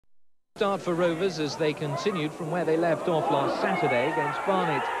start for Rovers as they continued from where they left off last Saturday against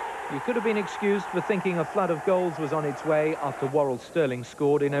Barnet. You could have been excused for thinking a flood of goals was on its way after Worrell Sterling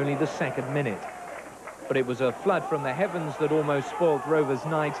scored in only the second minute. But it was a flood from the heavens that almost spoilt Rovers'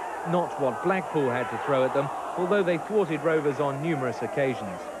 night, not what Blackpool had to throw at them, although they thwarted Rovers on numerous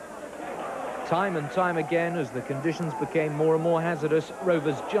occasions. Time and time again, as the conditions became more and more hazardous,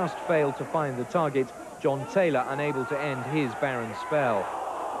 Rovers just failed to find the target, John Taylor unable to end his barren spell.